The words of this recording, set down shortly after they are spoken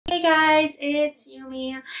Hey guys, it's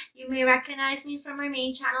Yumi. You may recognize me from our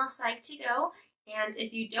main channel, Psych to Go. And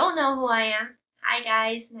if you don't know who I am, hi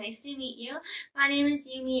guys, nice to meet you. My name is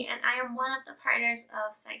Yumi and I am one of the partners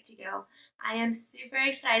of Psych to Go. I am super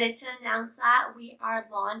excited to announce that we are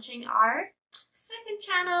launching our second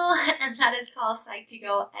channel, and that is called Psych to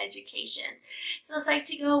Go Education. So Psych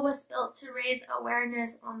to Go was built to raise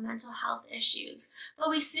awareness on mental health issues,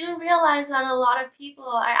 but we soon realized that a lot of people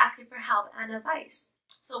are asking for help and advice.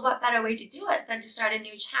 So what better way to do it than to start a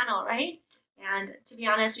new channel, right? And to be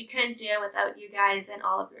honest, we couldn't do it without you guys and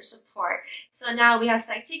all of your support. So now we have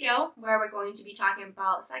Psych to Go, where we're going to be talking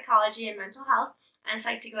about psychology and mental health, and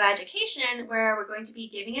Psych to Go Education, where we're going to be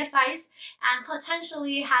giving advice and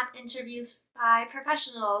potentially have interviews by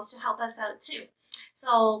professionals to help us out too.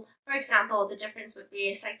 So, for example, the difference would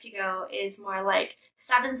be Psych to Go is more like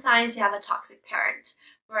 7 signs you have a toxic parent,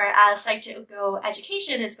 whereas Psych to Go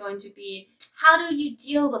Education is going to be how do you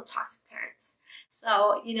deal with toxic parents.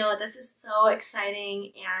 So, this is so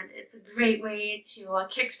exciting and it's a great way to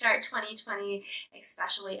kickstart 2020,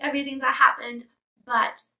 especially everything that happened.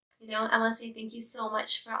 But, I want to say thank you so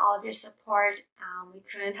much for all of your support. We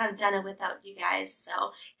couldn't have done it without you guys.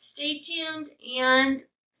 So stay tuned and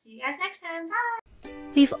see you guys next time. Bye!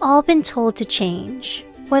 We've all been told to change.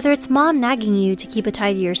 Whether it's mom nagging you to keep a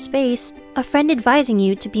tidier space, a friend advising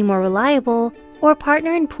you to be more reliable, or a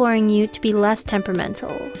partner imploring you to be less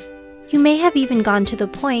temperamental. You may have even gone to the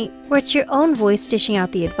point where it's your own voice dishing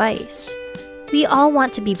out the advice. We all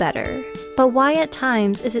want to be better, but why at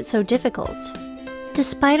times is it so difficult?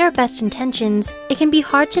 Despite our best intentions, it can be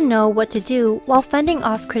hard to know what to do while fending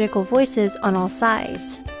off critical voices on all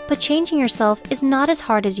sides. But changing yourself is not as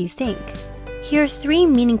hard as you think. Here are 3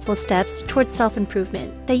 meaningful steps towards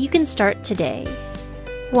self-improvement that you can start today.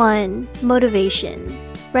 1. Motivation.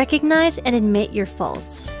 Recognize and admit your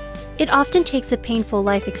faults. It often takes a painful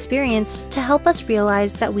life experience to help us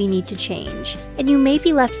realize that we need to change, and you may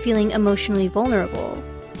be left feeling emotionally vulnerable.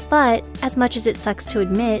 But, as much as it sucks to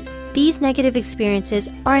admit, these negative experiences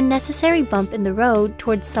are a necessary bump in the road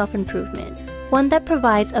towards self-improvement, one that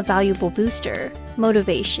provides a valuable booster,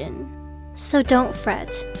 motivation. So don't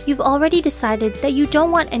fret. You've already decided that you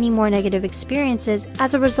don't want any more negative experiences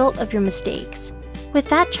as a result of your mistakes. With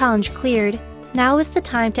that challenge cleared, now is the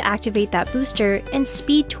time to activate that booster and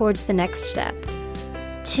speed towards the next step.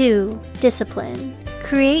 2. Discipline.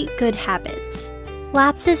 Create good habits.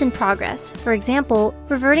 Lapses in progress, for example,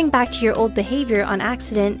 reverting back to your old behavior on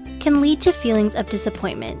accident, can lead to feelings of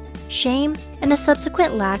disappointment, shame, and a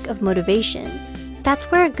subsequent lack of motivation. That's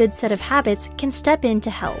where a good set of habits can step in to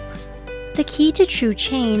help. The key to true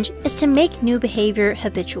change is to make new behavior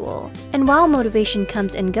habitual, and while motivation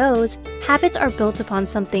comes and goes, habits are built upon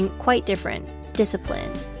something quite different: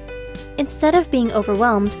 discipline. Instead of being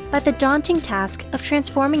overwhelmed by the daunting task of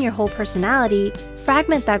transforming your whole personality,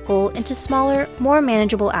 fragment that goal into smaller, more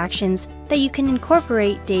manageable actions that you can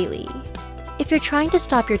incorporate daily. If you're trying to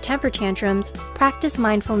stop your temper tantrums, practice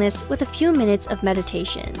mindfulness with a few minutes of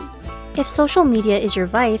meditation. If social media is your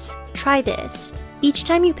vice, try this. Each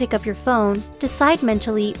time you pick up your phone, decide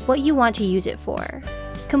mentally what you want to use it for.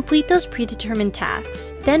 Complete those predetermined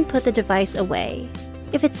tasks, then put the device away.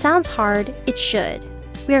 If it sounds hard, it should.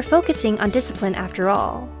 We are focusing on discipline after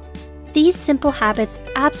all. These simple habits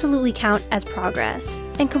absolutely count as progress,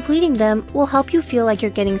 and completing them will help you feel like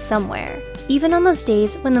you're getting somewhere, even on those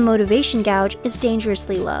days when the motivation gauge is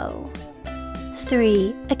dangerously low.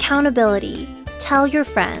 3. Accountability. Tell your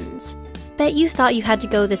friends. Bet you thought you had to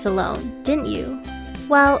go this alone, didn't you?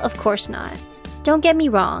 Well, of course not. Don't get me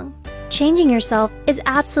wrong. Changing yourself is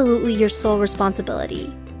absolutely your sole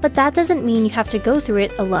responsibility, but that doesn't mean you have to go through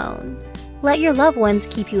it alone. Let your loved ones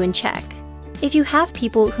keep you in check. If you have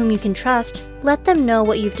people whom you can trust, let them know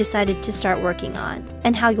what you've decided to start working on,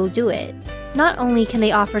 and how you'll do it. Not only can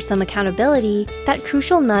they offer some accountability, that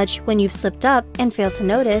crucial nudge when you've slipped up and failed to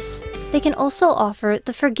notice, they can also offer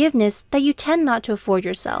the forgiveness that you tend not to afford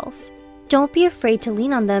yourself. Don't be afraid to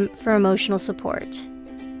lean on them for emotional support.